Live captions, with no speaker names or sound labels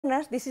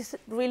learners, this is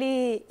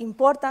really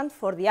important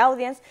for the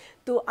audience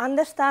to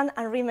understand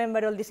and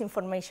remember all this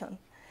information.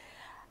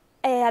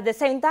 At the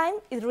same time,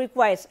 it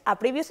requires a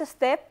previous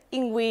step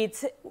in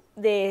which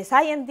the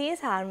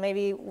scientists, and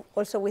maybe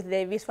also with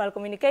the visual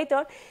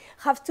communicator,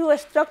 have to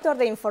structure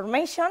the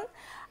information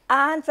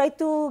and try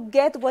to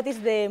get what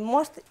is the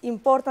most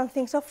important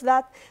things of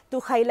that to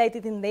highlight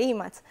it in the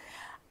image.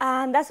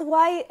 And that's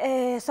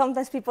why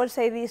sometimes people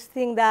say this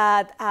thing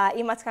that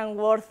image can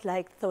worth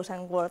like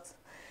 1,000 words,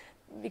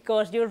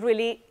 because you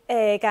really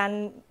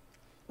can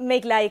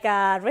make like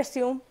a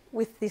resume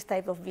with this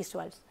type of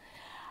visuals.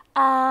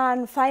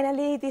 And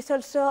finally, it is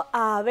also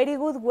a very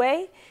good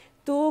way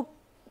to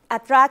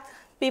attract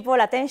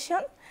people's attention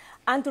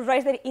and to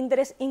raise their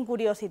interest in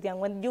curiosity. And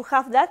when you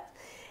have that,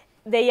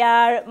 they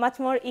are much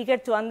more eager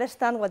to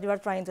understand what you are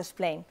trying to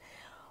explain.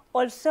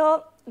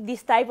 Also,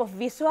 these type of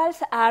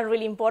visuals are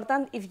really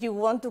important if you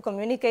want to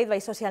communicate by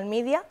social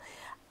media,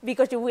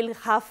 because you will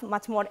have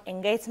much more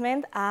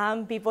engagement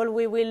and people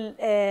will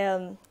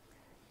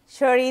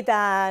share it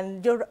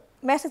and your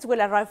message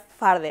will arrive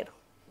farther.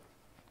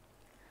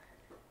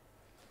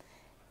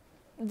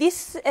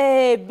 This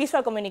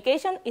visual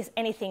communication is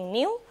anything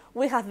new.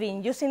 We have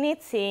been using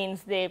it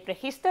since the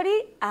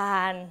prehistory,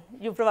 and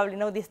you probably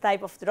know this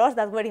type of drawers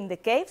that were in the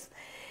caves,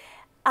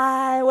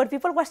 where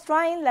people was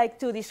trying like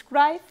to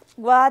describe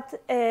what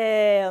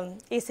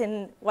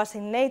was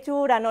in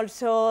nature and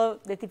also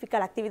the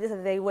typical activities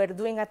that they were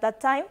doing at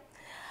that time.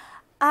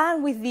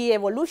 And with the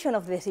evolution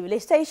of the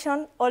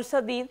civilization,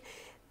 also did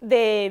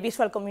the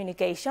visual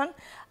communication.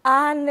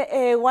 And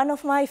one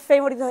of my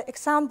favorite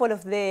examples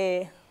of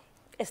the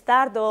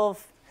start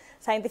of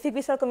scientific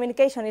visual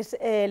communication is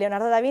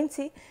Leonardo da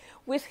Vinci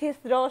with his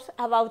drawings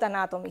about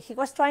anatomy. He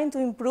was trying to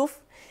improve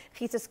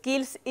his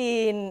skills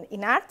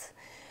in art,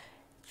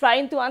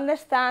 trying to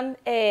understand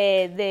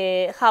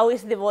how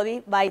is the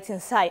body by its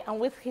inside. And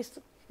with his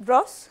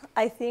drawings,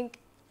 I think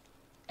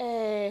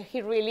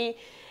he really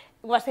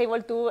was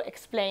able to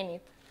explain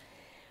it.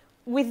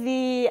 With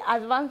the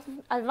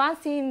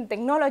advancing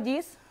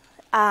technologies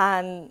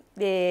and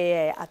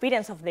the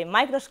appearance of the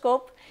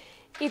microscope,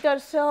 it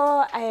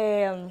also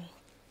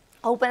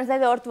opens the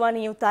door to a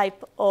new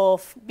type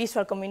of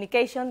visual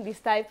communication,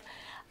 this type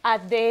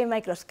at the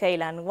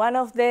microscale. And one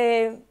of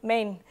the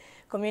main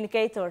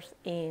communicators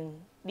in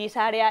this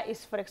area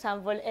is, for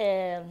example,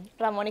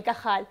 Ramón y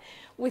Cajal,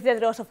 with the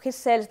drawings of his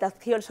cells that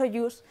he also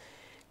used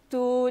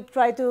to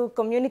try to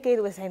communicate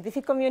with the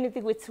scientific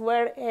community, which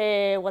were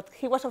what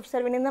he was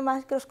observing in the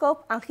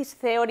microscope and his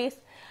theories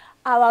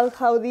about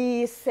how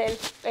these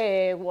cells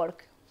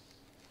work.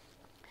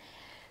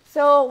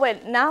 So, well,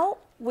 now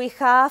we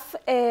have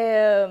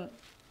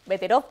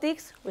better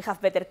optics, we have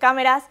better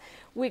cameras,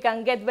 we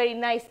can get very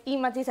nice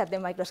images at the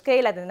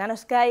microscale, at the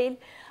nanoscale,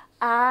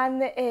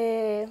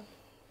 and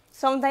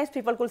sometimes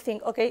people could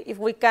think, okay, if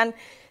we can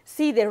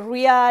see the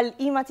real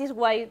images,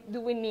 why do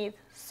we need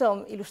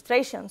some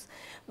illustrations?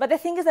 But the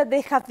thing is that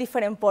they have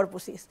different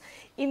purposes.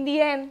 In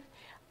the end,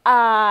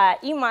 an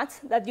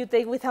image that you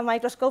take with a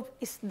microscope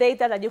is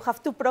data that you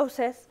have to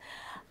process,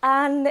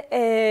 and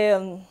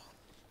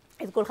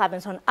it could happen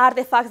some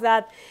artifacts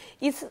that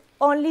is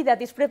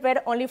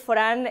prepared only for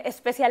a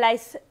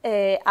specialized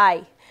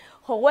eye.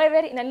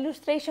 However, in an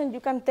illustration, you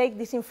can take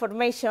this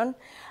information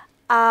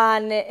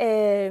and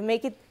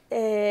make it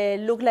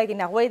look like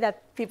in a way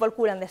that people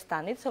could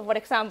understand it. So, for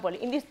example,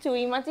 in these two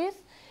images,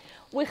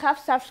 we have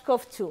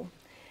SARS-CoV-2.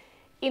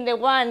 In the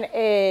one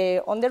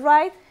on the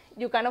right,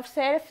 you can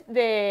observe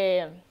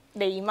the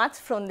image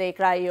from the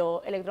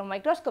cryo-electron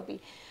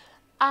microscopy.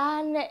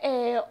 And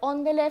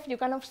on the left, you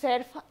can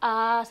observe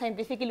a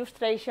scientific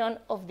illustration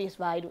of this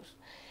virus.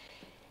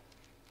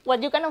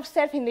 What you can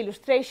observe in the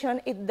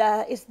illustration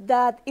is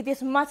that it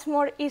is much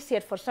more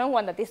easier for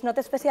someone that is not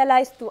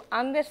specialized to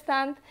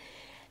understand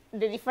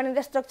the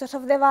different structures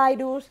of the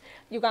virus.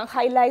 You can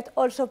highlight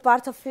also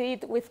parts of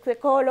it with the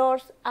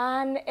colors,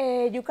 and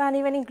you can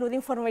even include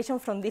information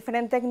from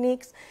different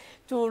techniques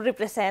to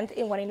represent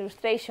in one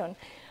illustration.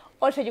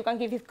 Also, you can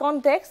give it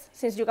context,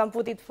 since you can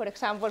put it, for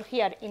example,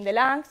 here in the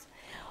lungs,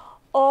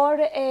 or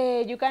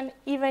you can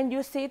even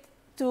use it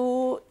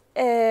to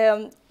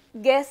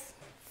guess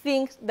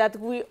things that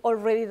we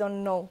already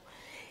don't know.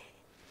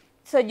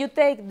 So you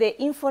take the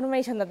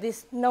information that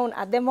is known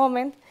at the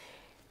moment,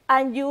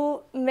 and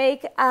you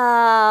make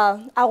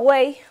a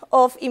way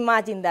of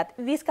imagining that.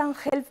 This can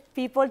help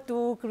people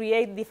to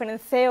create different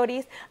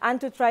theories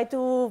and to try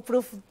to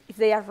prove if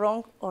they are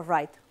wrong or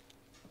right.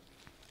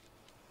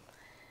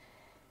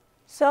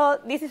 So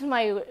this is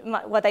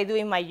what I do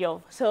in my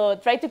job. So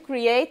try to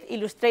create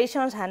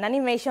illustrations and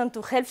animation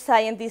to help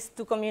scientists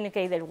to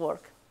communicate their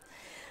work.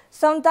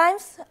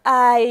 Sometimes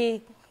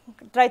I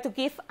try to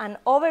give an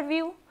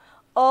overview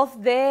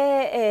of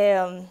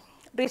the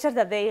research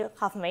that they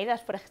have made,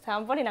 as for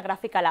example, in a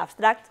graphical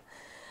abstract.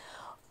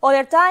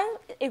 Other times,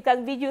 it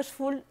can be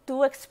useful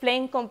to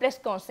explain complex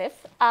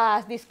concepts,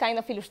 as this kind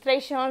of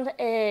illustrations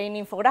in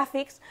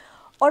infographics,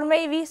 or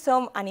maybe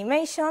some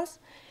animations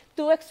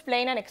to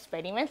explain an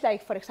experiment.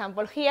 Like, for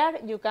example, here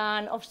you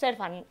can observe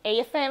an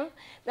AFM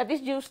that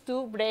is used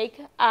to break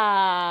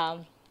a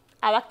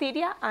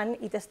bacteria, and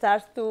it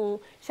starts to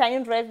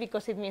shine red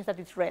because it means that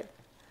it's red.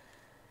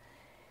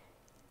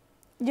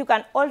 You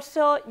can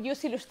also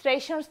use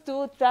illustrations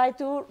to try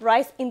to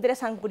raise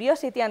interest and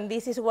curiosity, and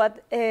this is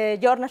what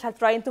journals are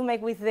trying to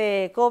make with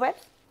the covers.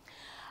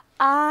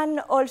 And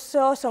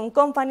also some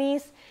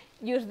companies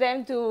use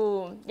them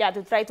to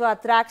try to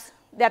attract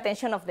the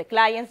attention of the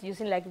clients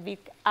using like big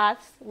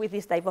ads with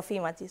this type of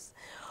images.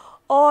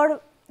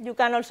 Or you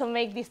can also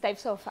make these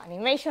types of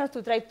animations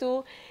to try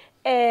to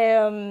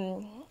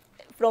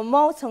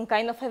promote some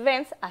kind of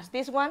events, as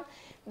this one,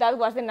 that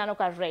was the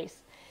nanocar race.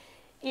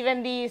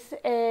 Even this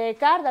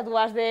car, that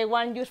was the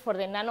one used for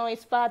the Nano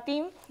ISPA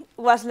team,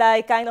 was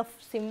like kind of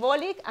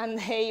symbolic, and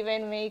they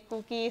even made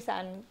cookies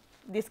and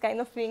these kind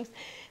of things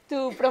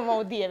to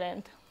promote the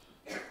event.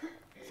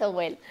 So,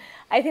 well,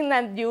 I think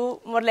that you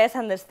more or less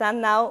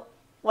understand now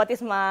what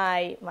is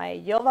my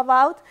job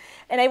about,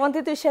 and I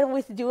wanted to share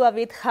with you a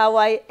bit how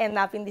I end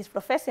up in this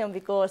profession,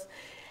 because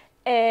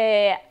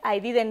I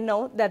didn't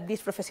know that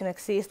this profession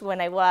exists when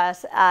I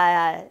was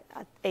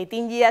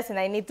 18 years, and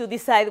I need to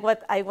decide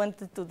what I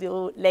wanted to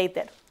do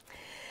later.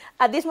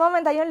 At this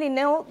moment, I only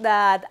know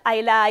that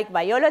I like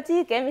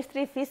biology,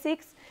 chemistry,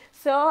 physics,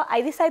 so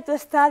I decided to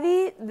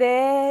study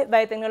the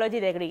biotechnology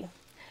degree.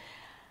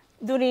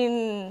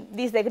 During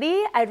this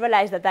degree, I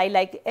realized that I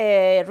like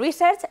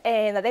research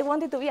and that I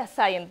wanted to be a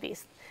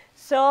scientist.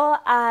 So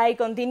I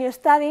continued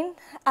studying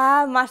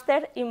a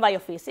master in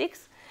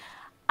biophysics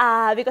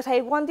because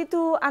I wanted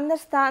to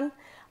understand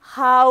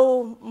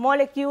how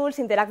molecules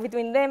interact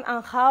between them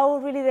and how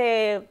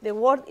really the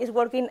world is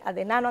working at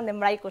the nano and the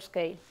micro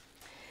scale.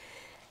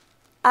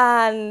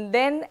 And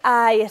then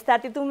I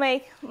started to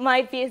make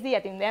my PhD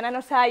at Indiana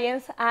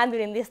Nanoscience, and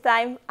during this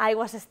time I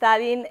was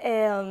studying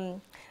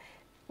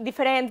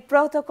different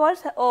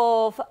protocols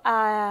of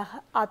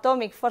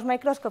atomic force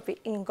microscopy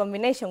in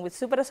combination with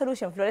super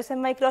resolution fluorescent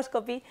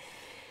microscopy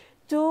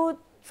to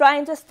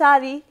trying to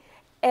study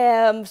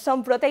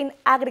some protein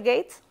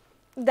aggregates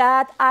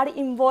that are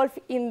involved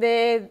in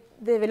the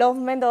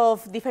development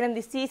of different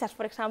diseases,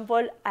 for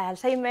example,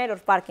 Alzheimer or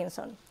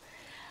Parkinson.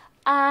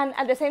 And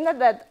at the same time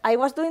that I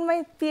was doing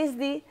my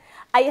PhD,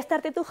 I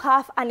started to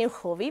have a new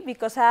hobby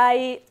because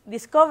I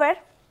discovered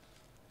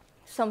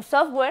some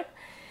software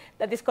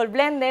that is called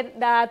Blender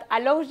that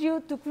allows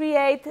you to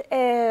create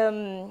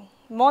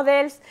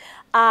models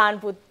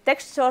and put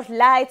textures,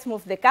 lights,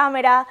 move the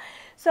camera.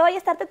 So I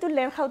started to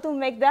learn how to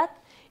make that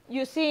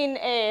using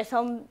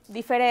some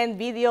different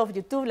videos of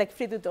YouTube, like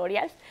free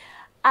tutorials.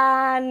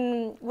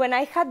 And when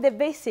I had the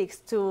basics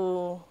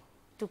to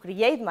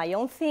create my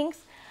own things,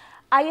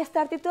 I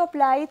started to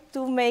apply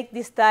to make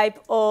this type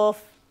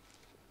of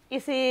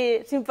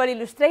easy, simple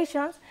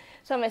illustrations,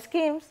 some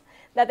schemes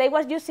that I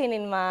was using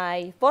in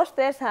my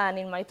posters and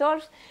in my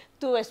talks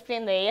to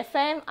explain the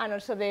AFM and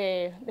also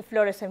the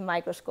fluorescent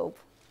microscope.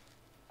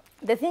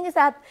 The thing is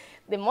that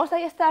the more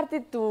I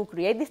started to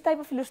create this type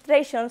of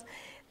illustrations,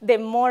 the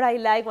more I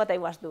liked what I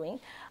was doing.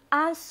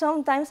 And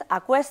sometimes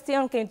a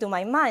question came to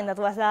my mind that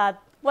was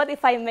that, what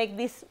if I make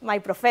this my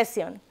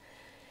profession?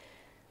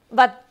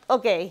 But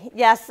okay,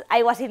 yes,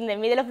 I was in the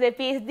middle of the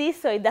PhD,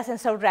 so it doesn't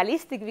sound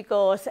realistic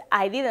because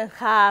I didn't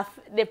have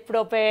the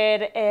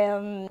proper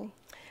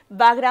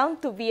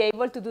background to be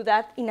able to do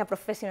that in a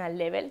professional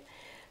level.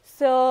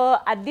 So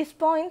at this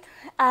point,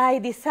 I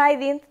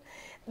decided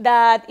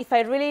that if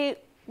I really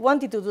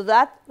wanted to do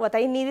that, what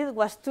I needed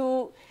was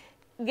to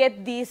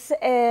get these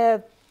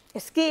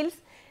skills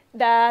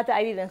that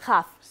I didn't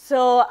have.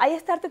 So I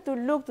started to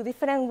look to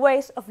different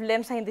ways of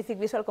learn scientific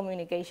visual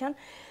communication.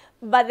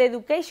 But the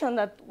education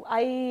that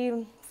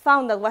I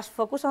found that was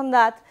focused on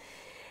that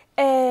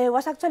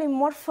was actually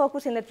more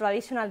focused in the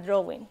traditional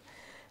drawing.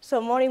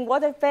 So more in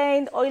water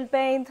paint, oil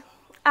paint,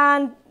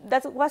 and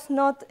that was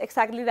not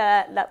exactly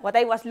what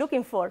I was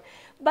looking for.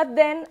 But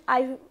then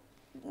I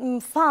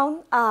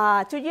found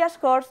a 2-year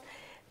course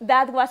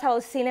that was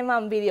about cinema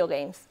and video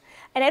games.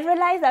 And I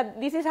realized that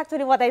this is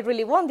actually what I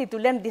really wanted, to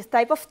learn this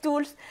type of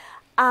tools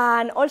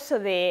and also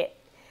the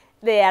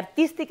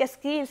artistic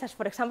skills, as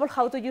for example,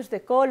 how to use the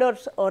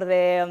colors or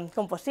the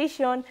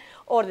composition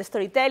or the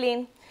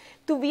storytelling,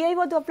 to be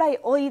able to apply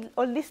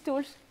all these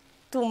tools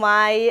to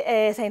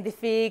my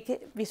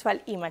scientific visual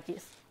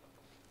images.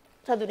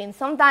 So during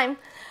some time,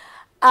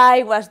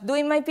 I was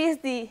doing my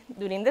PhD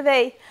during the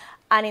day,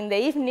 and in the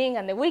evening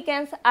and the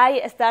weekends,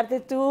 I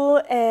started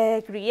to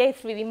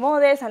create 3D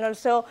models and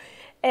also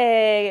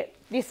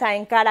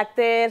design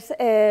characters,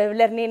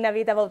 learning a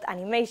bit about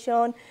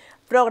animation,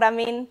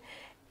 programming.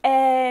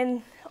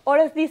 And all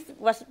of this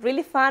was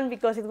really fun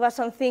because it was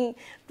something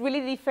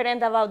really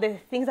different about the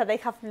things that I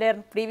have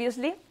learned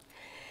previously.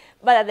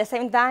 But at the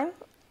same time,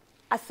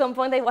 at some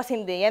point I was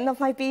in the end of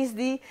my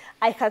PhD,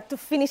 I had to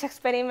finish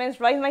experiments,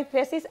 write my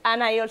thesis,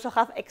 and I also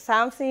have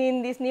exams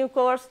in this new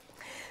course.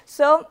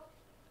 So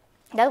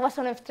that was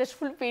a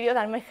stressful period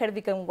and my hair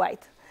became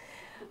white.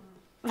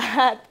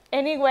 But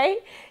anyway,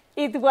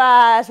 it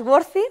was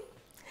worth it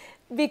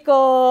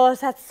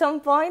because at some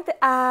point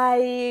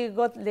I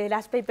got the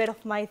last paper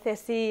of my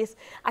thesis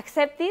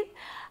accepted,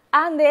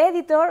 and the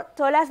editor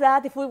told us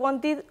that if we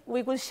wanted,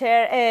 we could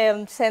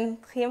send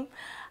him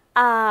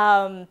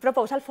a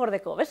proposal for the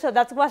cover. So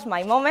that was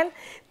my moment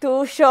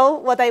to show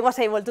what I was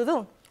able to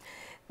do.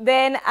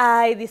 Then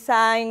I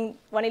designed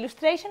one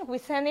illustration, we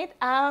sent it,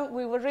 and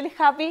we were really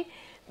happy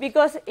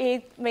because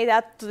it made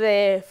up to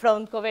the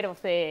front cover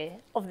of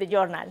the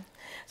journal.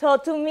 So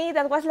to me,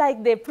 that was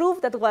like the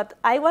proof that what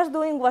I was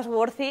doing was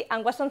worthy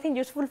and was something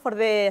useful for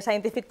the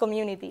scientific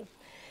community.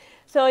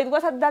 So it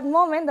was at that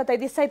moment that I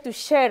decided to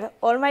share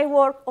all my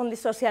work on the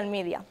social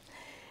media.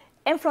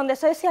 And from the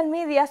social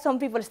media, some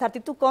people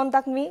started to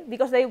contact me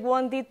because they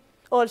wanted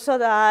also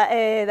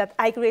that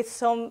I create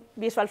some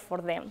visuals for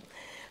them.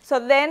 So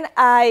then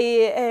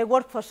I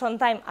worked for some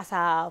time as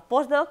a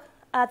postdoc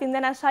at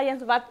Indiana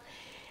Science, but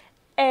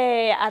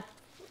at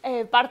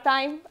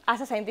part-time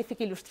as a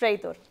scientific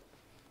illustrator.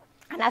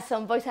 And at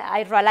some point,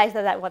 I realized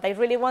that what I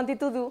really wanted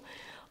to do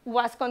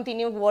was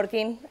continue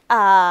working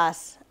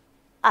as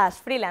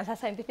freelance, as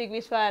scientific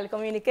visual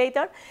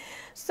communicator.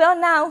 So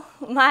now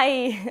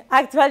my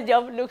actual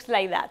job looks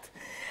like that.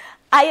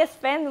 I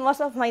spend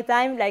most of my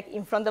time like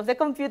in front of the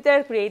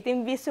computer,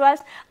 creating visuals,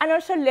 and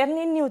also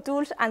learning new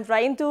tools and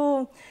trying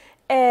to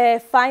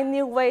find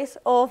new ways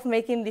of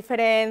making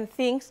different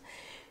things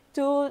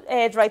to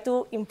try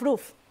to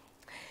improve.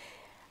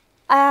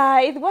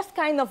 It was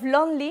kind of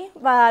lonely,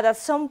 but at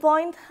some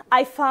point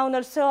I found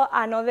also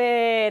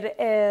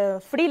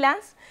another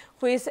freelance,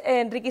 who is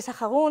Enrique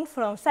Sahagun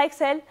from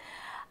Seixel,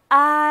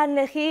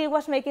 and he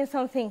was making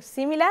something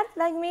similar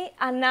like me,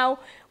 and now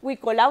we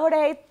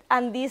collaborate,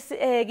 and this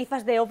gives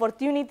us the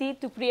opportunity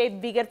to create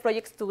bigger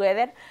projects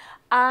together.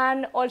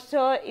 And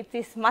also it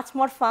is much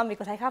more fun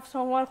because I have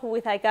someone who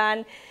I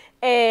can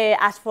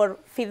ask for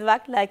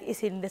feedback, like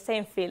is in the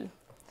same field.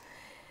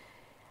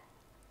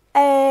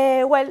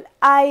 Well,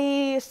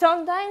 I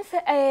sometimes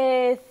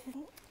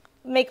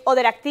make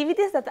other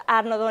activities that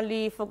are not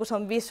only focused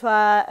on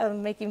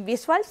making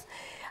visuals,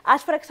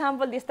 as for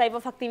example, this type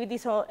of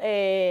activities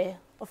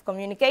of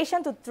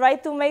communication to try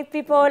to make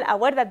people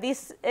aware that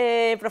this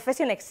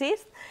profession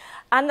exists,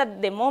 and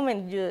at the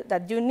moment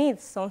that you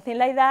need something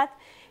like that,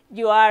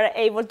 you are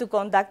able to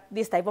contact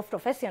this type of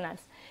professionals.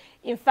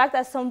 In fact,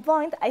 at some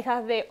point, I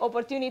had the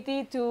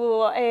opportunity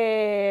to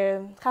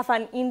have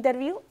an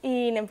interview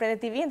in Emprende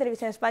TV, in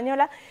Televisión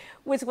Española,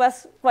 which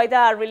was quite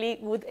a really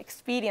good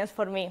experience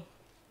for me.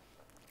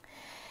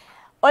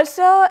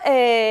 Also,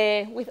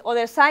 with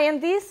other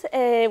scientists,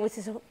 which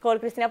is called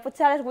Cristina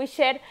Puchales, we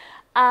shared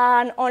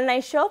an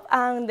online shop,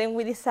 and then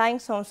we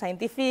designed some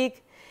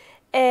scientific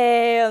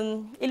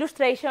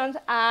illustrations,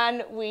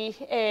 and we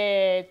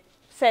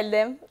sell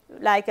them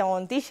like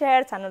on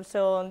T-shirts and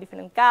also on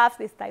different caps,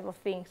 this type of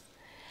things.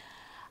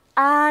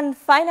 And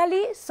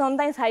finally,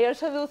 sometimes I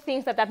also do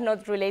things that are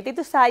not related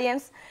to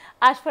science,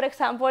 as for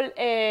example,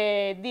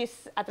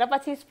 this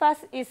Atrapa Chispas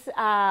is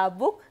a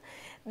book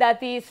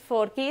that is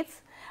for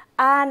kids,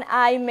 and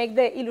I make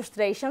the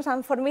illustrations,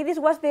 and for me this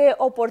was the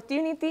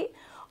opportunity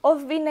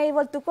of being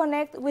able to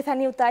connect with a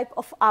new type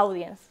of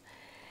audience.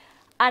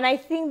 And I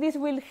think this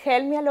will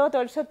help me a lot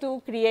also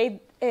to create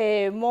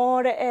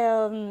more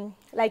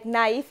like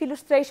naive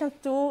illustrations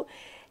to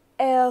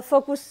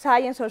focus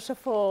science also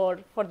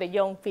for the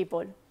young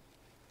people.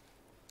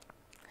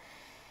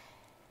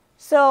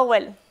 So,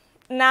 well,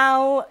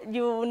 now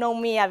you know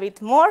me a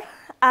bit more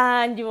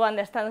and you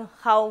understand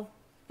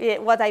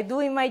what I do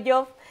in my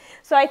job.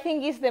 So I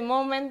think it's the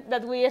moment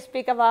that we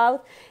speak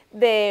about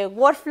the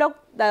workflow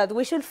that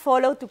we should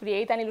follow to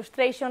create an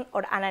illustration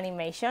or an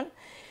animation.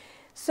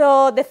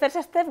 So the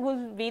first step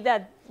would be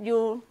that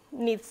you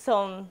need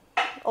some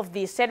of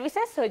these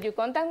services, so you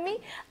contact me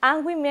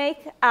and we make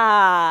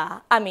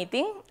a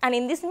meeting. And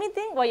in this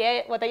meeting,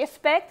 what I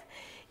expect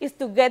is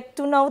to get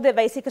to know the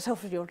basics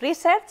of your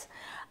research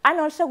and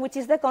also which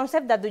is the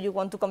concept that you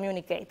want to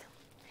communicate.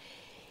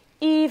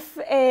 If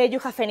you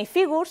have any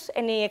figures,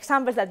 any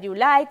examples that you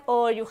like,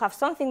 or you have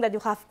something that you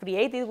have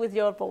created with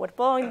your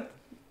PowerPoint,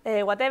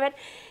 whatever,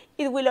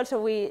 it will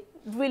also be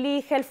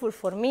really helpful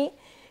for me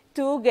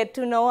to get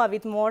to know a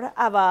bit more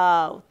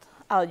about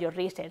your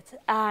research.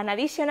 And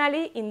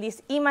additionally, in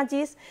these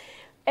images,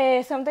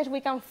 sometimes we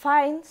can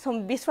find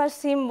some visual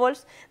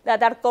symbols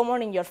that are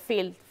common in your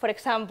field. For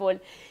example,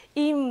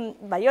 in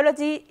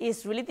biology,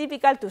 it's really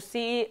typical to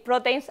see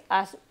proteins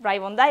as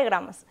ribbon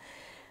diagrams.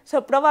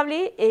 So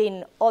probably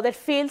in other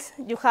fields,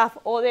 you have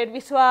other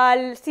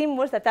visual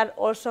symbols that are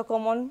also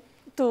common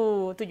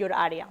to your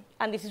area.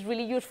 And this is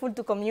really useful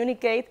to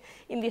communicate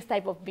in this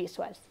type of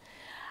visuals.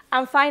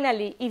 And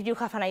finally, if you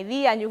have an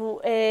idea and you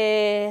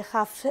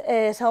have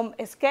some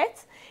sketch,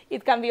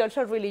 it can be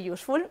also really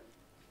useful.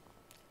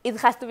 It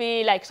has to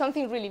be like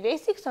something really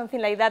basic,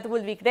 something like that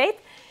would be great.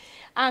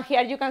 And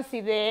here you can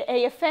see the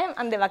AFM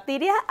and the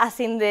bacteria as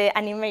in the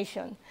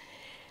animation.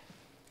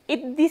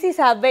 This is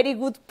a very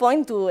good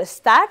point to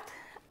start,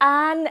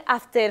 and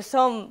after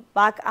some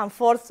back and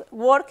forth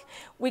work,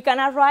 we can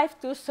arrive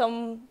to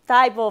some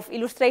type of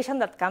illustration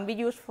that can be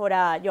used for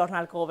a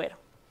journal cover.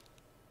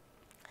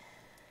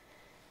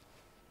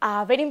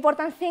 a very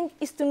important thing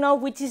is to know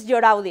which is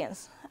your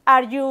audience.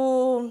 Are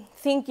you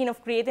thinking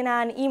of creating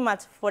an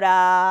image for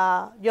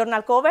a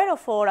journal cover or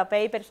for a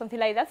paper, something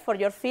like that, for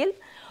your field?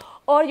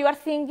 Or you are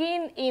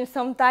thinking in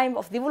some type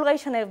of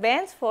divulgation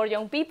events for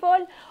young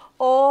people,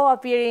 or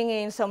appearing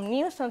in some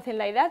news, something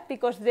like that,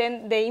 because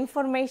then the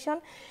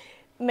information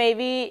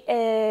maybe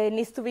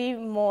needs to be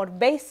more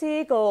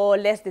basic or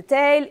less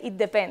detailed. It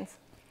depends.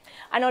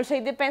 And also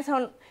it depends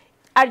on,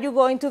 are you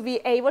going to be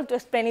able to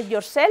explain it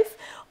yourself,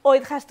 or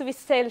it has to be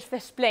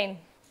self-explained?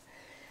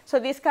 So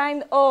these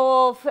kind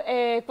of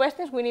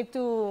questions we need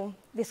to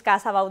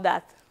discuss about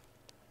that.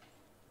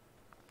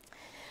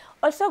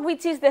 Also,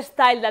 which is the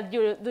style that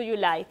do you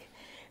like?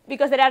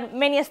 Because there are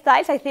many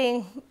styles, I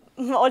think,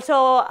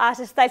 also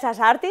as styles as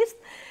artists.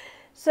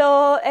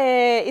 So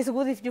it's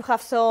good if you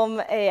have some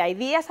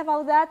ideas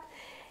about that.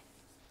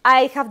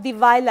 I have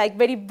divided like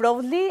very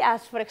broadly,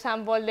 as for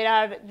example, there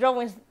are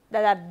drawings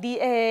that are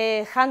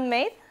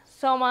handmade.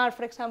 Some are,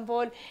 for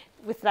example,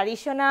 with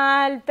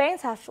traditional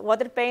paints, as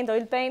water paint,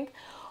 oil paint,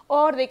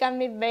 or they can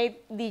be made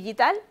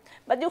digital.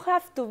 But you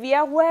have to be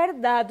aware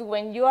that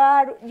when you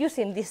are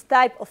using this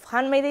type of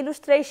handmade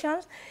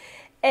illustrations,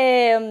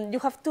 you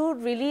have to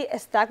really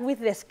stick with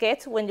the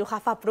sketch when you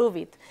have approved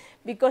it.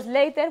 Because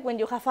later, when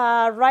you have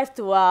arrived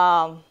to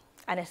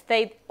an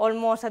state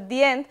almost at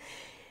the end,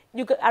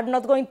 you are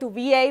not going to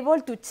be able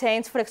to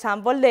change, for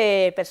example,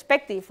 the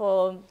perspective.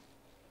 Or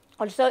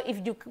also,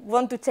 if you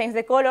want to change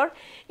the color,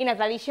 in a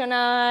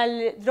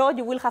traditional draw,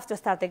 you will have to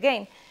start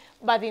again.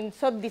 But in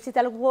some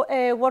digital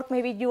work,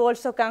 maybe you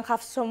also can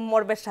have some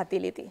more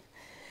versatility.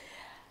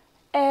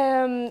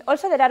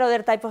 Also, there are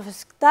other types of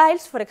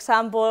styles. For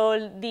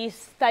example,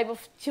 this type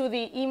of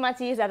 2D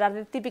images that are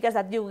the typical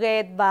that you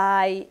get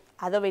by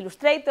Adobe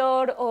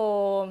Illustrator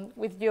or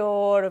with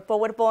your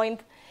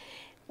PowerPoint.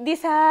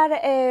 These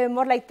are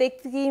more like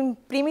taking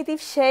primitive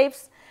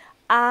shapes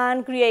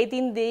and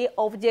creating the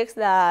objects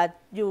that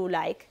you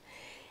like.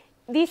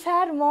 These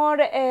are more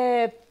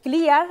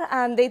clear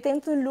and they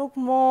tend to look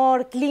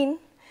more clean,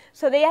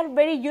 so they are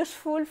very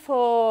useful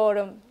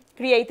for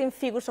creating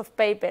figures of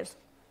papers.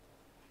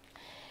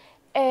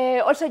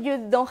 Also, you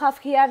don't have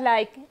here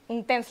like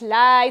intense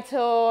lights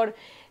or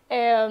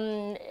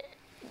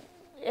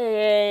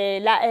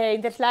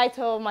intense lights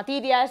or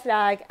materials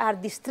that are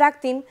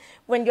distracting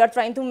when you are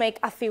trying to make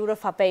a figure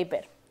of a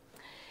paper.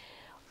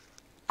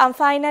 And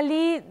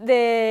finally,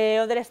 the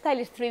other style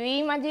is 3D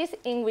images,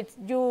 in which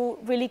you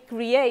really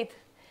create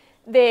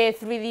the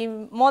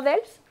 3D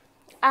models,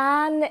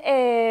 and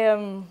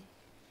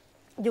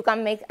you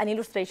can make an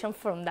illustration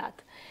from that.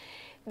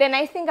 The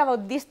nice thing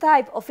about this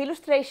type of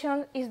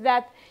illustration is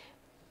that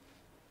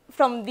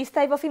from this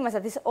type of image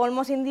that is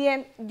almost in the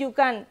end, you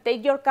can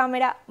take your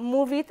camera,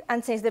 move it,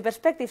 and change the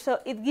perspective. So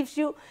it gives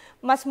you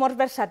much more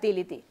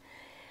versatility.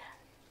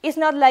 It's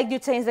not like you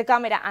change the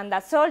camera and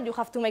that's all. You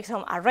have to make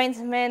some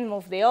arrangement,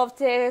 move the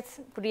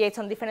objects, create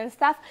some different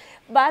stuff,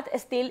 but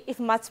still it's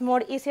much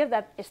more easier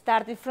than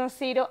starting from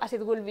zero as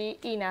it will be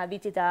in a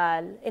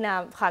digital, in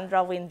a hand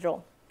drawing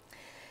draw.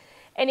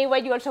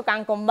 Anyway, you also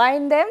can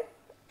combine them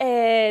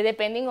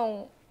depending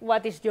on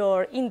what is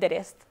your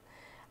interest.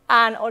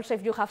 And also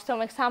if you have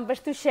some examples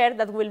to share,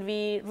 that will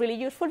be really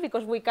useful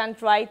because we can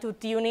try to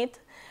tune it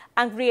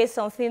and create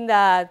something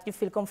that you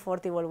feel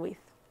comfortable with.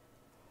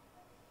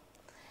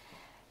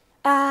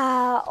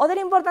 Other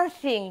important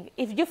thing,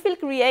 if you feel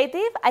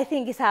creative, I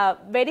think it's a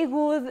very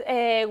good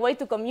way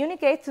to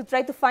communicate, to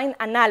try to find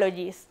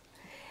analogies.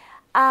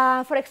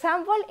 For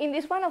example, in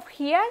this one of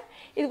here,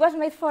 it was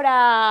made for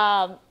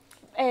a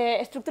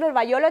structural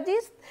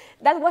biologist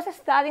that was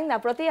studying the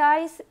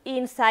protease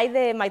inside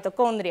the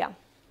mitochondria.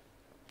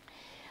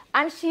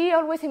 And she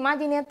always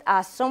imagined it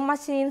as some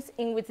machines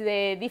in which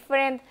the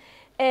different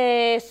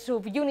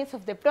subunits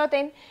of the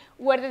protein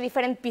were the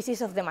different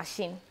pieces of the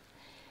machine.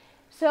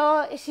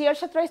 So she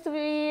also tries to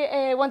be,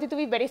 wanted to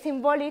be very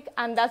symbolic,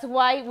 and that's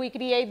why we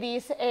create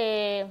this,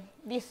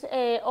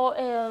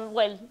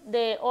 well,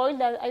 the oil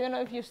that, I don't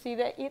know if you see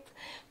it,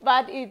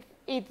 but it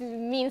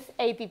means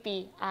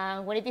ATP.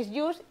 And when it is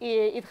used,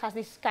 it has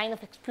this kind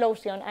of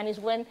explosion, and it's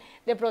when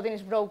the protein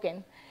is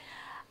broken.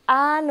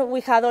 And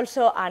we had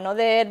also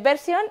another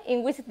version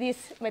in which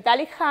these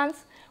metallic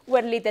hands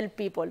were little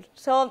people.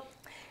 So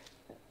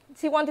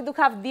she wanted to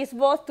have these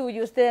both to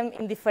use them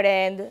in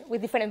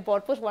with different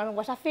purpose. One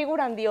was a figure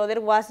and the other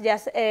was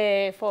just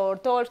for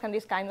toys and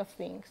these kind of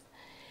things.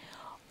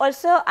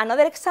 Also,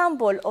 another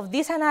example of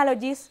these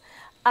analogies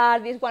are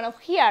this one of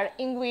here,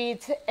 in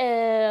which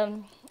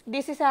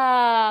this is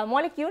a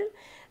molecule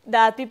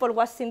that people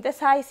was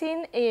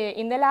synthesizing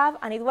in the lab,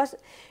 and it was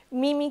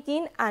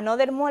mimicking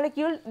another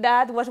molecule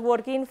that was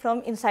working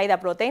from inside a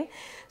protein.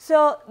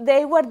 So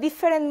they were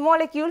different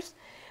molecules,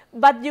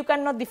 but you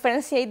cannot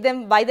differentiate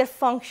them by their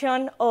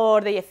function or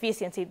their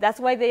efficiency.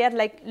 That's why they are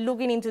like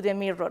looking into the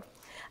mirror.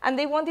 And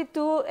they wanted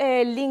to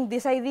link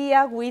this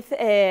idea with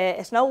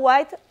Snow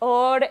White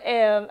or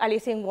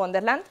Alice in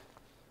Wonderland.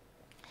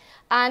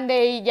 And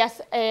they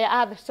just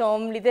add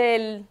some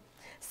little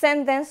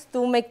sentence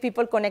to make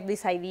people connect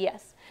these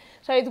ideas.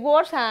 So it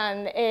works,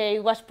 and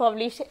it was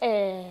published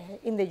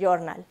in the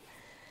journal.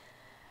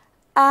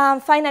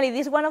 Finally,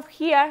 this one up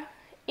here,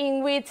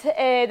 in which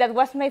that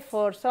was made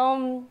for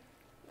some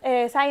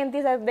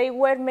scientists that they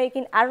were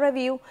making a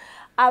review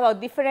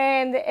about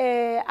different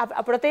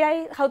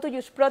how to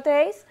use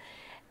protease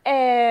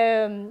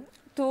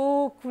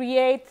to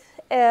create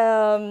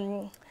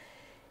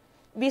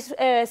these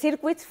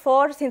circuits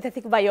for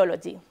synthetic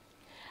biology.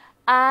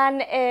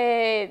 And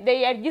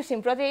they are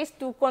using protease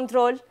to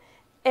control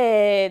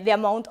the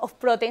amount of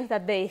proteins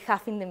that they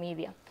have in the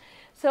media.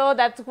 So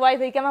that's why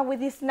they came up with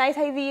this nice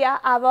idea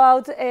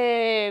about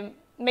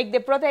make the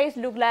protease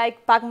look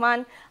like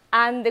Pac-Man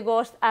and the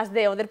ghost as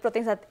the other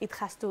proteins that it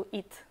has to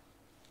eat.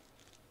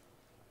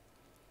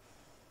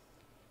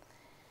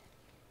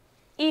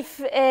 If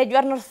you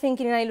are not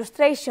thinking in an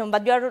illustration,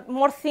 but you are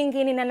more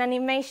thinking in an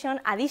animation,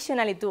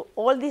 additionally to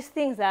all these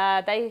things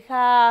that I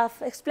have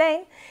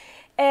explained,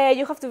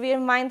 you have to bear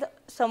in mind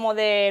some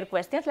other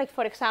questions, like,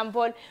 for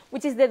example,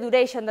 which is the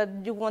duration that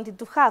you want it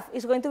to have?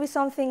 Is going to be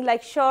something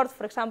like short,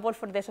 for example,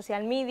 for the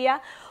social media,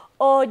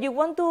 or you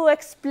want to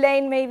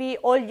explain maybe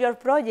all your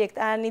project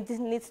and it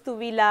needs to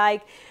be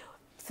like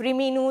 3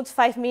 minutes,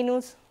 5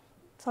 minutes,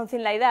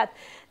 something like that.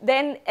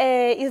 Then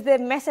is the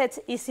message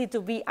easy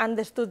to be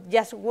understood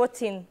just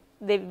watching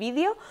the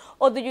video,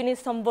 or do you need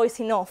some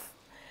voicing off?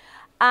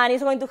 And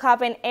it's going to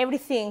happen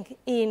everything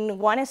in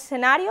one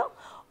scenario,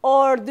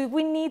 or do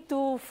we need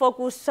to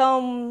focus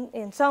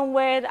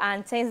somewhere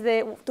and change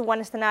to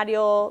one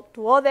scenario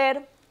to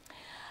other?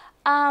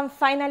 And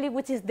finally,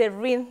 which is the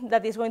rhythm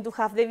that is going to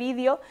have the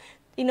video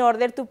in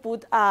order to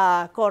put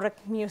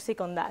correct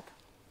music on that.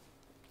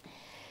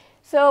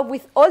 So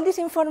with all this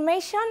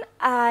information,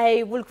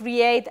 I will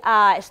create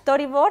a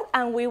storyboard,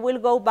 and we will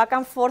go back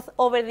and forth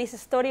over this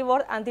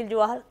storyboard until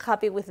you are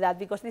happy with that,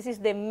 because this is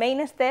the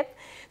main step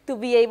to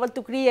be able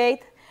to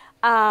create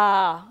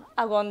a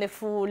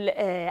wonderful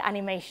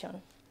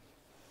animation.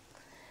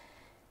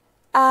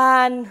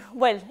 And,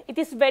 well, it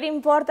is very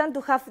important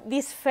to have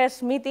this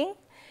first meeting.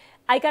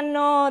 I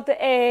cannot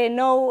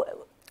know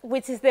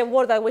which is the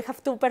work that we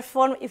have to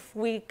perform if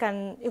we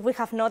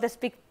have not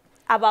speak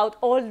about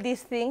all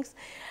these things,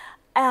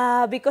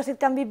 because it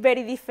can be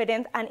very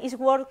different, and each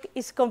work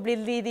is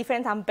completely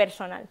different and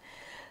personal.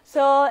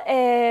 So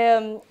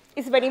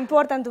it's very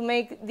important to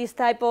make this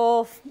type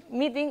of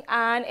meeting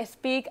and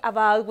speak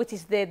about which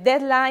is the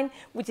deadline,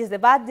 which is the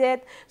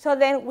budget, so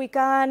then we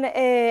can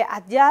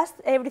adjust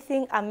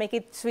everything and make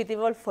it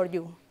suitable for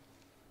you.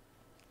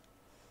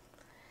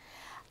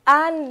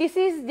 And this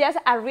is just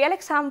a real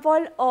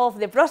example of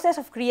the process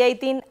of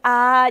creating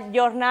a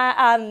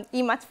journal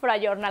image for a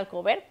journal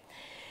cover.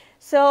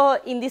 So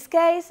in this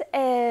case,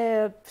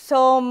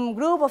 some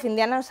group of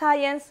Indiana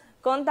science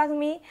contacted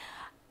me,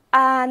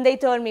 and they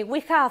told me,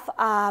 we have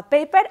a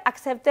paper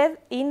accepted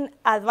in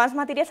advanced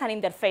materials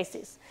and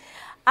interfaces.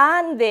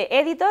 And the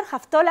editor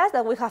have told us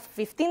that we have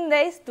 15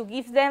 days to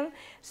give them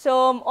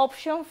some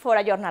option for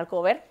a journal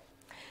cover.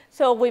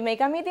 So we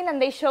make a meeting,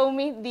 and they show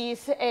me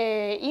this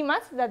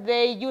image that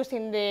they use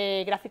in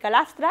the graphical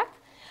abstract,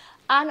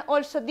 and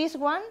also this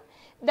one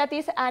that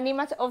is an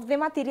image of the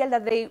material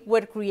that they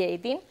were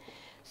creating.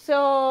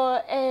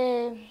 So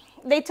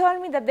they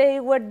told me that they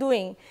were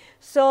doing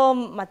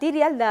some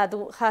material that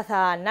has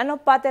a nano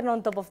pattern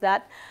on top of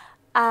that,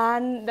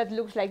 and that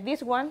looks like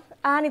this one,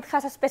 and it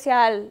has a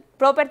special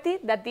property,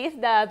 that is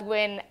that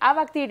when a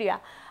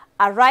bacteria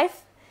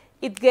arrives,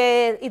 it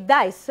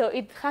dies, so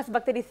it has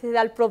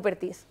bactericidal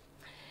properties.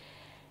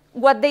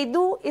 What they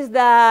do is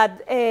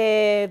that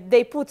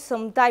they put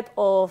some type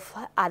of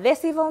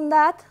adhesive on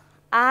that,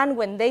 and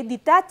when they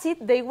detach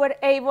it, they were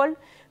able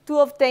to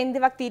obtain the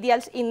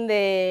bacteria in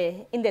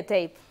the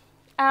tape.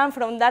 And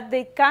from that,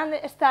 they can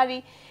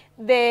study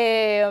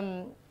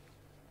the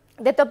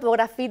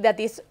topography that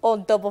is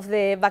on top of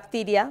the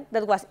bacteria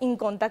that was in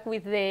contact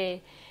with the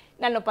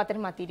nanopattern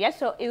material.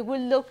 So it will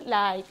look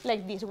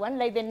like this one,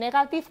 like the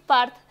negative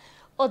part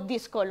of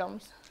these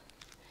columns.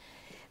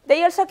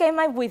 They also came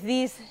up with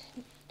this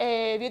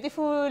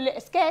beautiful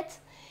sketch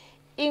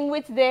in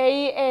which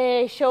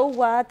they show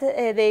what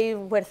they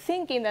were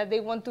thinking, that they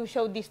want to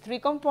show these 3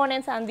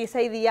 components and this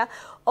idea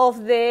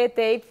of the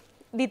tape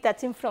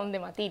detaching from the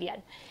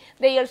material.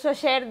 They also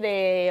share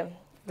the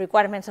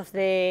requirements of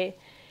the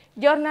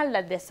journal,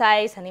 like the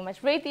size and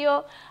image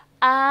ratio,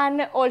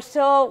 and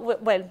also,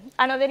 well,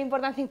 another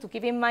important thing to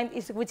keep in mind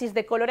is which is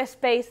the color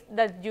space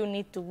that you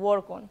need to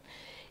work on.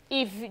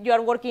 If you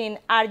are working in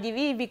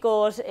RGB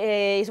because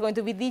it's going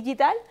to be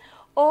digital,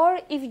 or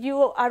if you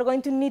are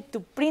going to need to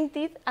print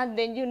it, and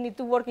then you need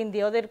to work in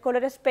the other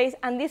color space,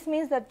 and this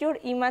means that your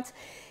image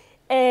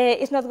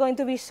is not going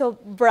to be so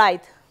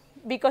bright,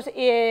 because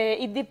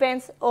it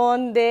depends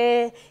on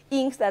the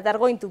inks that are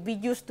going to be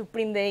used to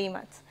print the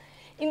image.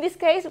 In this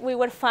case, we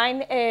were fine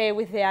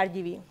with the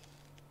RGB.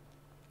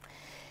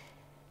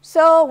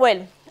 So,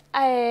 well,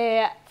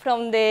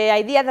 from the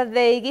idea that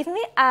they give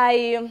me,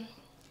 I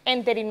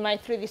enter in my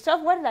 3D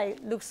software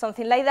that looks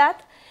something like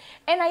that,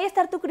 and I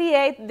start to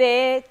create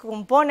the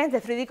components, the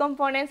 3D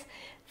components,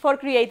 for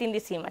creating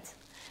this image.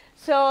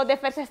 So the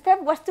first step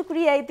was to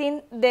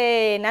creating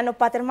the nano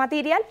pattern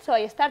material. So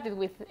I started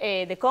with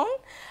the cone,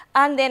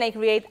 and then I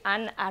create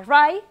an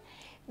array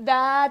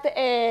that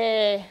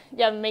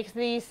makes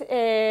this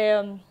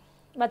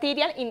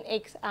material in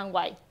X and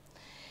Y.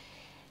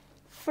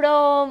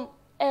 From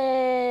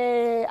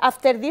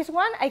after this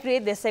one, I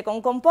create the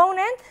second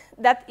component,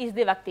 that is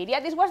the bacteria.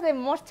 This was the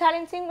most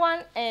challenging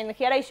one, and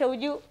here I show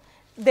you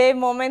the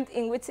moment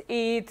in which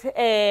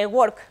it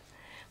worked.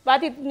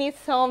 But it needs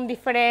some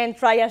different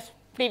trials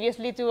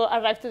previously to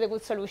arrive to the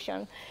good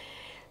solution.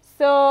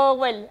 So,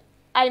 well,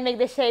 I make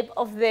the shape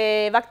of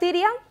the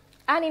bacteria,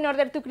 and in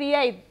order to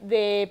create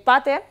the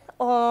pattern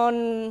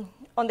on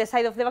the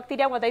side of the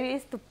bacteria, what I did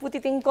is to put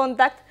it in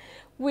contact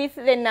with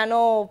the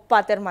nano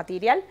pattern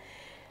material.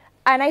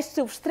 And I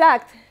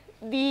subtract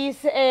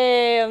this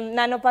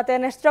nano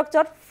pattern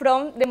structure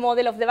from the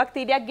model of the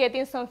bacteria,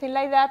 getting something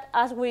like that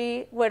as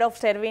we were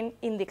observing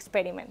in the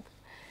experiment.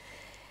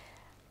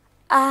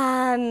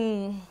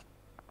 And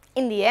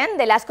in the end,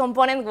 the last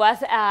component was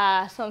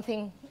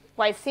something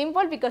quite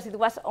simple, because it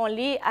was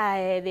only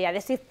the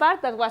adhesive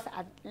part that was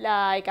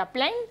like a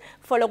plane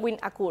following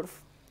a curve.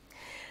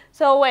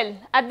 So, well,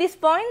 at this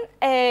point,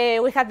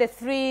 we have the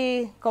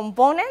three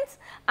components,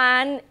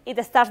 and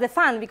it starts the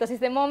fun, because it's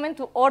the moment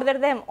to order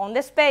them on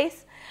the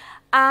space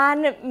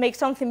and make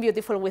something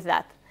beautiful with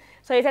that.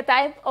 So it's a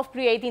type of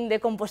creating the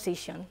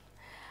composition.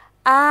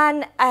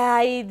 And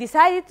I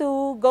decided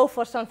to go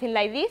for something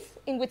like this,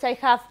 in which I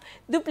have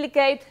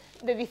duplicate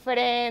the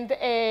different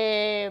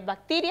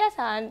bacteria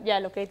and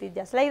located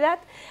just like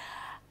that.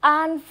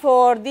 And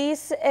for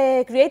this,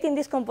 creating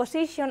this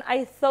composition,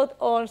 I thought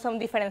on some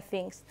different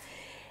things.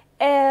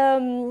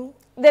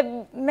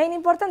 The main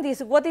important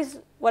is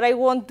what I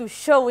want to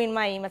show in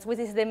my image, which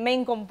is the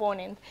main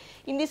component.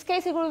 In this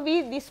case, it will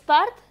be this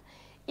part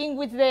in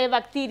which the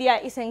bacteria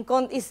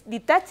is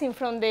detaching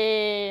from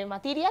the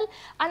material,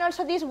 and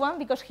also this one,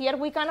 because here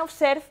we can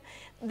observe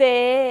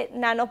the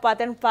nano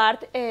pattern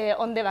part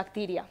on the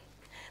bacteria.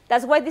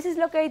 That's why this is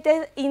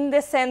located in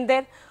the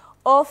center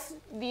of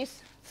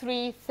these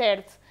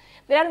 3/3.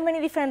 There are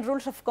many different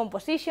rules of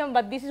composition,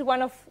 but this is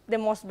one of the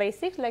most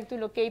basics, like to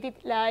locate it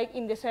like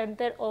in the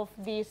center of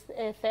these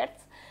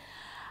thirds.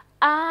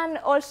 And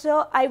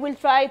also, I will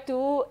try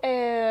to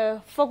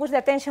focus the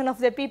attention of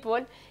the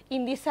people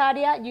in this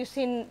area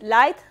using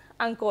light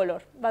and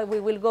color, but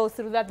we will go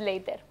through that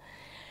later.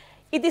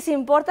 It is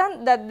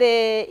important that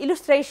the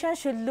illustration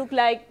should look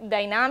like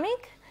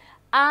dynamic,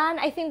 and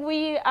I think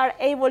we are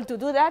able to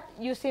do that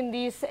using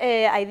this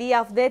idea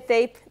of the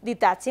tape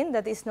detaching,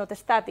 that is not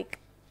static.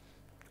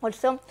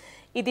 Also,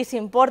 it is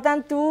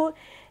important to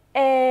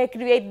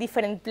create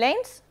different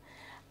planes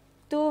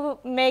to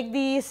make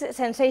this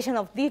sensation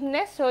of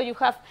deepness. So you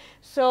have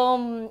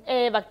some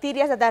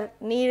bacteria that are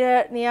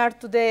near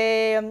to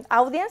the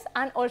audience,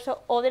 and also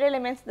other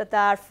elements that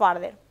are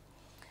farther.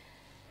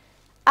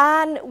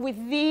 And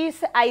with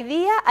this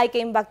idea, I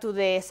came back to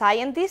the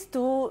scientists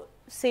to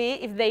see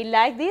if they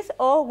like this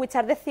or which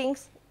are the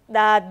things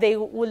that they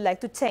would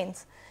like to change.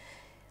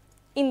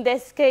 In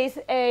this case,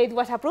 it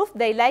was approved,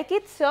 they like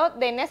it, so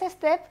the next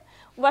step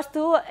was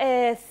to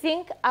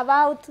think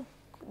about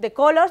the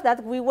colors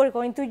that we were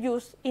going to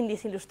use in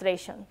this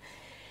illustration.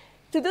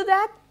 To do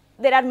that,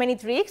 there are many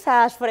tricks,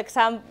 as for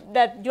example,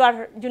 that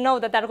you know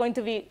that are going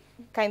to be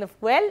kind of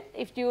well.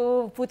 If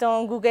you put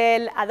on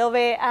Google,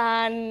 Adobe,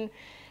 and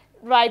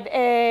write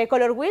a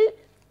color wheel,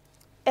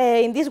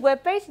 in this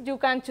web page, you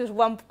can choose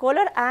one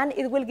color, and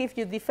it will give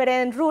you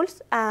different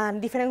rules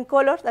and different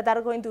colors that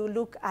are going to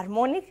look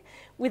harmonic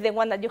with the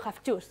one that you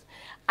have chosen.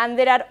 And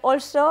there are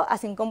also,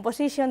 as in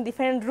composition,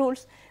 different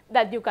rules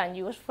that you can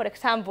use. For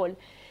example,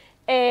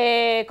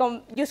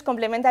 use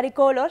complementary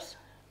colors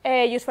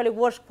usually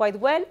works quite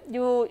well.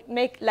 You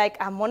make like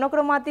a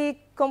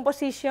monochromatic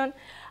composition,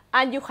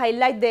 and you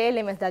highlight the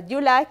elements that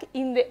you like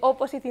in the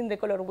opposite in the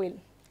color wheel.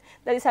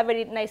 That is a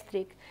very nice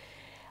trick.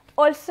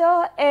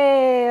 Also,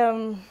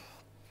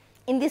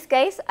 in this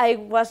case, I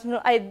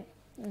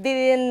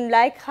didn't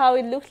like how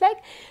it looks like,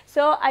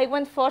 so I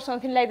went for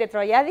something like the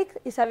triadic.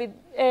 It's a bit,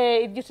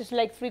 it uses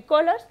like 3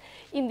 colors.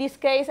 In this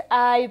case,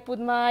 I put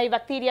my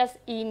bacteria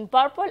in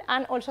purple,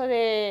 and also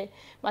the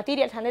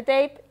materials and the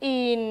tape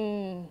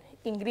in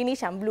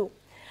greenish and blue.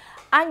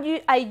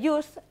 And I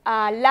used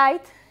a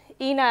light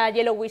in a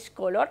yellowish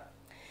color,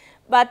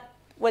 but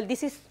well,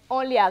 this is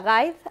only a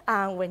guide,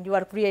 and when you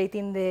are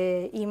creating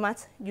the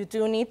image, you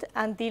tune it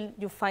until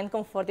you find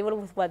comfortable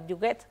with what you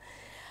get.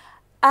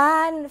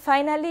 And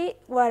finally,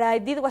 what I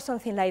did was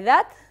something like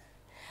that.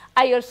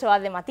 I also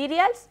add the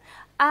materials,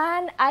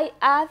 and I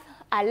add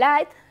a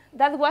light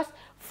that was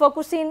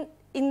focusing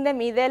in the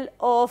middle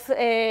of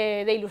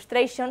the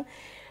illustration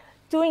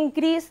to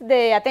increase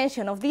the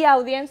attention of the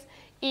audience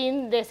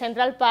in the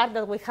central part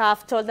that we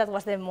have told that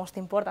was the most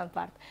important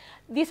part.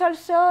 This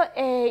also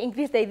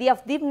increased the idea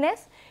of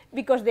deepness,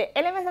 because the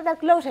elements that are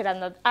closer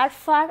and that are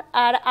far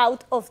are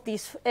out of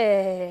this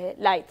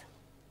light.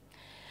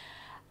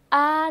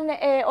 And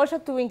also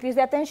to increase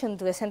the attention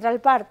to the central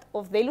part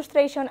of the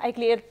illustration, I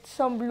cleared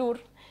some blur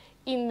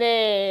in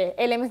the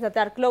elements that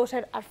are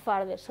closer or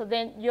farther. So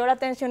then your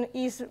attention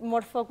is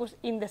more focused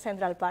in the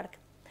central part.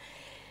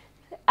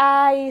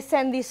 I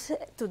send this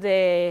to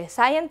the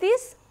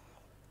scientists.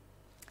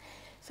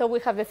 So we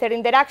have the third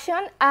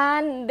interaction,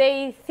 and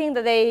they think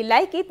that they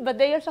like it, but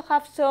they also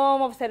have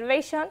some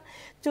observation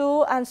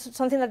too, and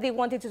something that they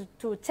wanted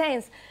to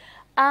change.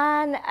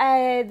 And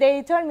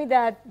they told me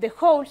that the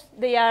holes,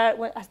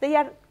 as they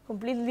are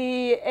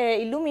completely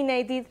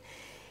illuminated,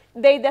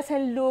 they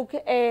doesn't look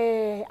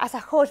as a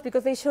host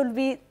because they should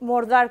be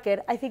more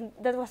darker. I think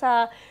that was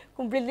a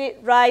completely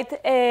right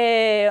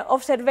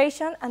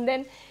observation. And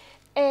then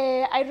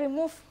I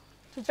removed,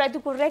 to try to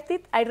correct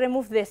it, I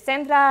removed the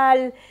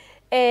central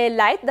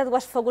light that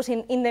was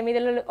focusing in the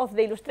middle of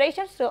the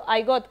illustration. So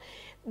I got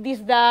these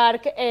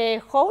dark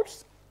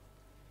holes,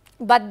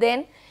 but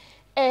then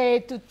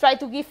to try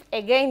to give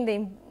again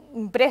the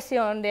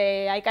impression,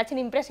 the eye-catching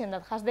impression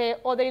that has the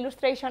other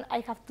illustration, I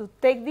have to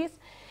take this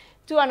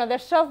to another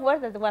software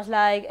that was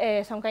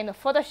like some kind of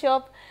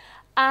Photoshop,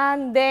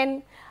 and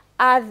then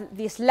add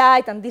this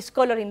light and this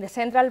color in the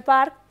central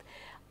part,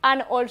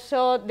 and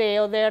also the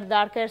other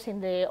darkers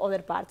in the other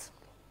parts.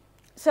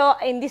 So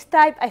in this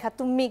type, I had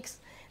to mix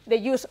the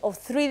use of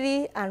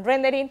 3D and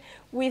rendering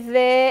with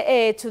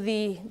the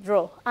 2D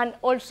draw. And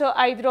also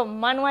I draw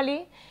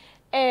manually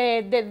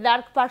the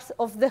dark parts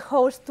of the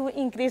host to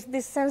increase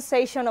this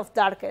sensation of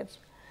darkness.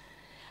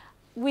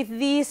 With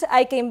this,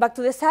 I came back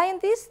to the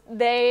scientists.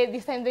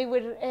 This time they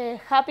were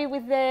happy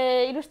with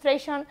the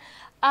illustration,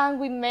 and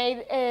we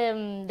made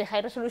the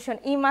high-resolution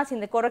image in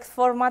the correct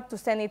format to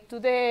send it to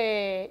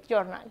the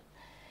journal.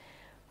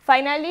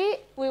 Finally,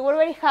 we were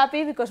very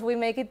happy because we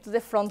make it to the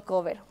front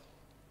cover.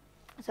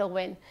 So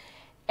well,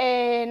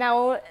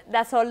 now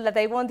that's all that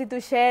I wanted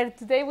to share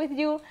today with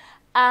you,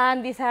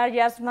 and these are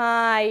just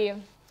my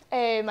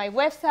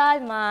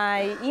website,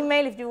 my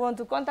email if you want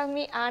to contact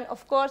me, and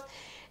of course,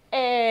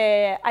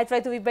 I try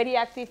to be very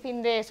active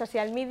in the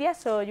social media,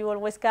 so you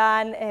always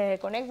can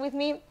connect with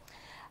me.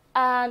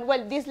 And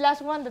well, this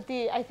last one that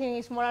I think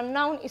is more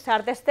unknown is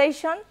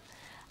ArtStation,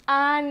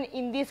 and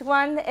in this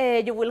one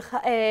you will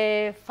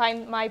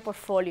find my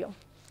portfolio.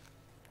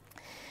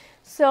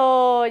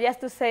 So just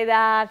to say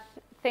that,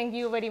 thank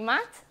you very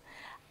much,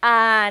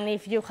 and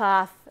if you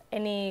have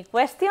any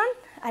question,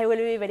 I will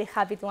be very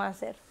happy to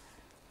answer.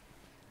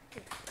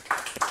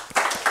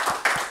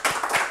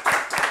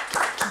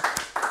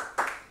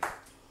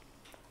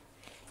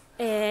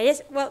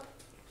 Yes, well,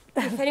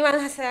 if anyone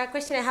has a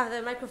question, I have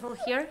the microphone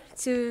here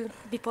to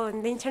people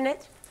on the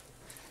internet.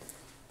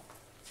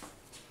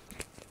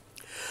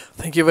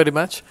 Thank you very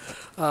much.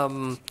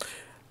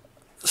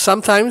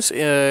 Sometimes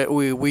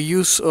we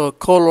use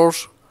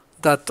colors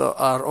that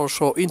are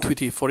also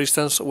intuitive. For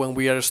instance, when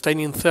we are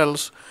staining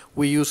cells,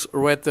 we use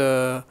red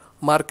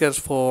markers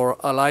for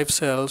alive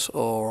cells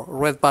or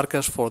red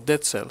markers for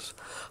dead cells.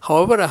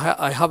 However,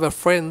 I have a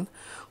friend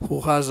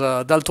who has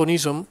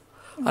daltonism,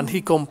 and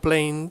he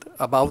complained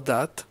about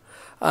that.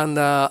 And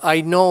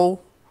I know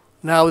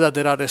now that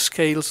there are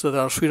scales that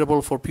are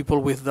suitable for people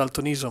with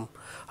daltonism.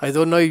 I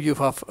don't know if you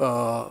have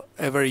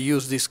ever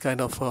used this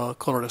kind of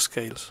color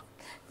scales.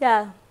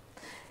 Yeah,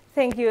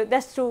 thank you.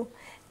 That's true.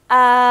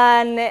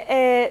 And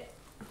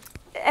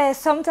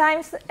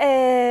sometimes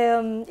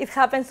it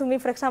happens to me.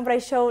 For example, I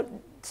show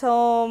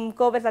some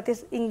covers that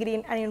is in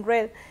green and in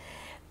red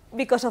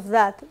because of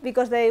that,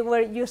 because they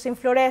were using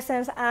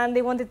fluorescence and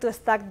they wanted to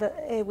stack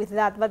with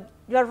that. But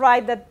you're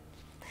right that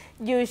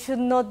you should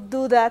not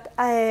do that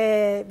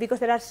because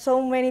there are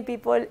so many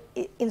people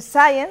in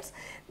science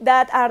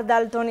that are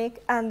daltonic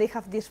and they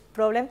have this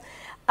problem.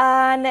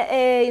 And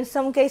in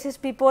some cases,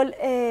 people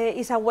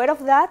is aware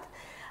of that,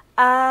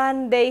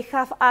 and they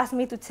have asked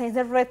me to change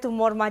the red to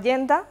more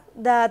magenta,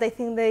 that I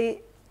think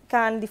they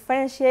can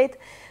differentiate.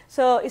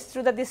 So it's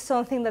true that this is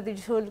something that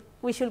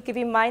we should keep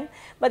in mind,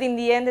 but in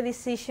the end, the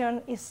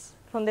decision is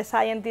from the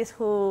scientist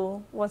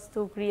who wants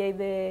to create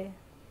the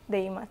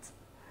image.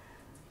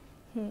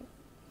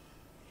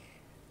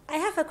 I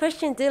have a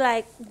question too.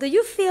 Like, do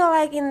you feel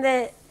like in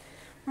the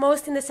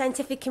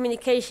scientific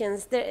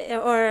communications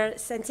or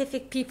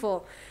scientific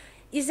people,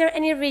 is there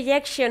any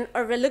rejection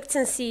or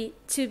reluctancy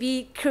to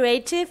be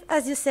creative,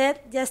 as you said,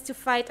 just to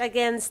fight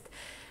against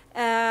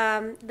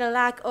the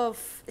lack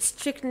of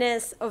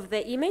strictness of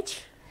the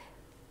image?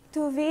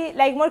 To be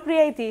like more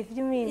creative,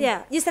 you mean?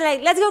 Yeah, you say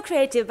like, let's go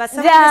creative, but some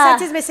of the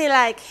scientists may say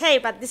like, hey,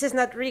 but this is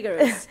not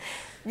rigorous.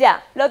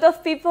 Yeah, a lot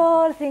of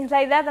people think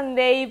like that, and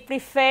they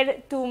prefer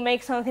to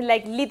make something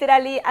like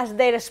literally as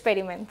their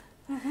experiment.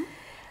 Mm-hmm.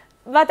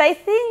 But I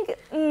think,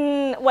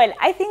 well,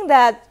 I think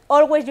that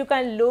always you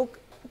can look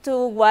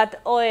to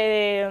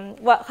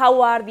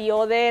how are the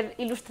other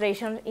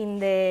illustrations in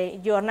the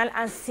journal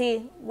and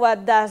see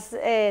what does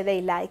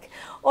they like.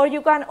 Or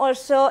you can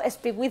also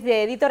speak with the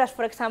editor, as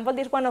for example,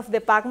 this one of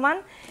the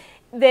Pac-Man.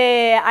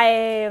 It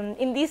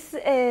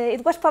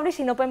was published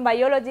in Open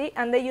Biology,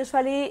 and they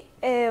usually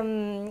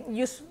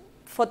use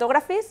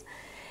photographies.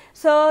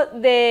 So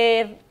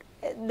the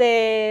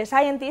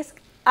scientists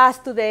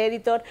ask to the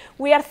editor,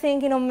 we are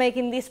thinking of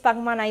making this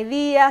Pac-Man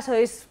idea, so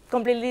it's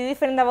completely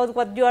different about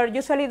what you are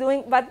usually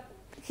doing, but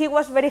he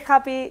was very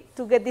happy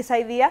to get this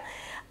idea,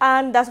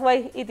 and that's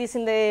why it is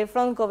in the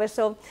front cover.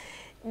 So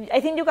I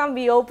think you can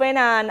be open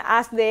and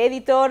ask the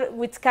editor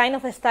which kind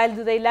of style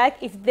do they like,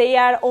 if they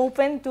are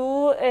open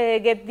to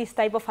get this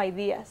type of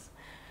ideas.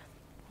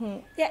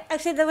 Yeah,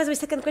 actually that was my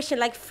second question,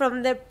 like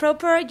from the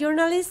proper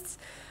journalists,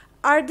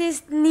 are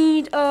this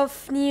need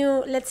of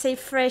new, let's say,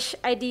 fresh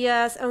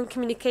ideas on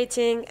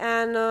communicating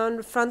and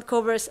on front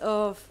covers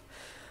of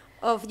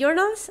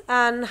journals,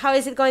 and how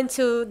is it going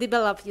to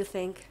develop, you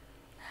think?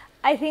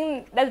 I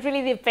think that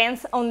really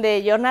depends on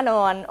the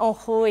journal and on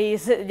who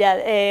is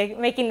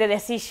making the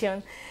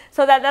decision.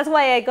 So that's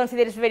why I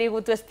consider it's very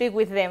good to speak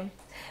with them.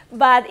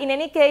 But in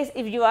any case,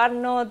 if you are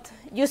not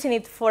using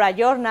it for a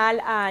journal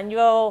and you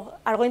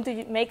are going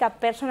to make a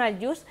personal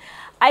use,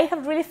 I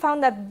have really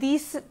found that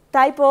this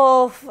type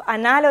of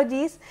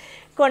analogies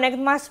connect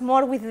much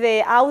more with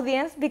the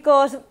audience,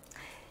 because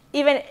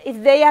even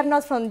if they are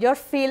not from your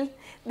field,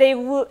 they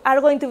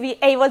are going to be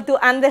able to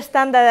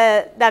understand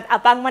that a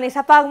Pac-Man is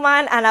a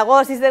Pac-Man and a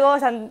ghost is the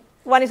ghost and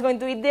one is going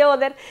to eat the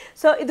other,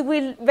 so it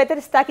will better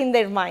stuck in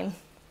their mind.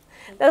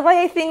 That's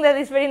why I think that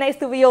it's very nice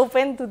to be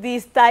open to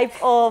this type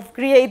of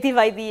creative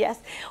ideas.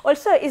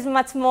 Also, it's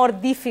much more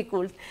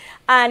difficult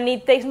and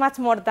it takes much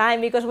more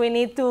time because we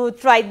need to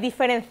try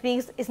different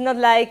things. It's not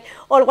like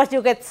always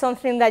you get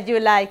something that you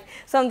like.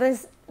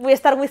 Sometimes we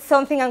start with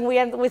something and we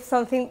end with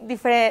something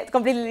different,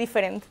 completely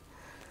different.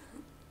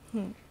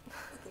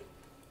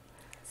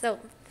 So,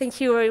 thank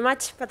you very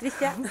much,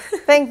 Patricia.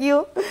 Thank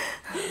you.